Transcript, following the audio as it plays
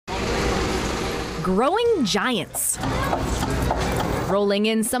growing giants. Rolling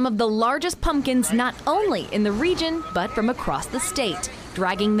in some of the largest pumpkins not only in the region, but from across the state,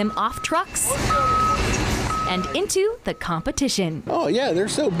 dragging them off trucks and into the competition. Oh yeah, they're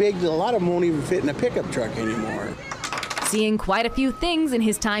so big that a lot of them won't even fit in a pickup truck anymore. Seeing quite a few things in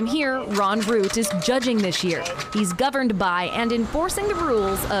his time here, Ron Root is judging this year. He's governed by and enforcing the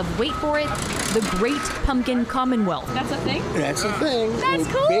rules of, wait for it, the Great Pumpkin Commonwealth. That's a thing? That's a thing. That's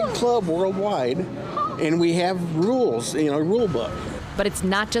cool. Big club worldwide, and we have rules, a rule book. But it's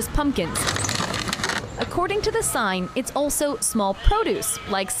not just pumpkins. According to the sign, it's also small produce,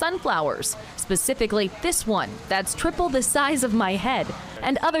 like sunflowers. Specifically this one, that's triple the size of my head.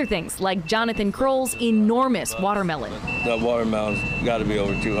 And other things, like Jonathan Kroll's enormous watermelon. That watermelon's got to be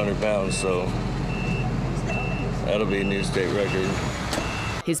over 200 pounds, so that'll be a new state record.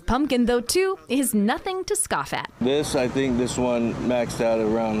 His pumpkin, though, too, is nothing to scoff at. I think this one maxed out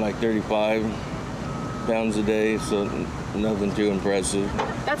around like 35 pounds a day, so nothing too impressive.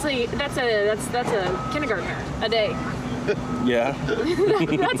 That's a kindergartner a day. Yeah.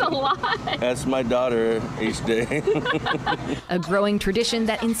 That's a lot. That's my daughter each day. A growing tradition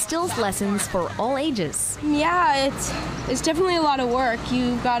that instills lessons for all ages. Yeah, it's definitely a lot of work.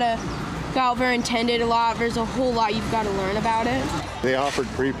 You've got to go out there and tend it a lot. There's a whole lot you've got to learn about it. They offered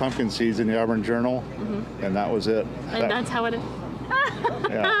free pumpkin seeds in the Auburn Journal, and that was it. And that's how it is.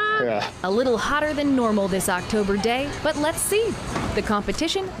 Yeah. A little hotter than normal this October day, but let's see. The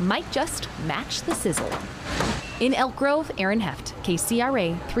competition might just match the sizzle. In Elk Grove, Aaron Heft,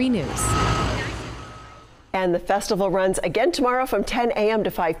 KCRA 3 News. And the festival runs again tomorrow from 10 a.m.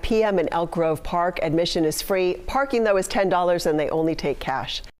 to 5 p.m. in Elk Grove Park. Admission is free. Parking, though, is $10 and they only take cash.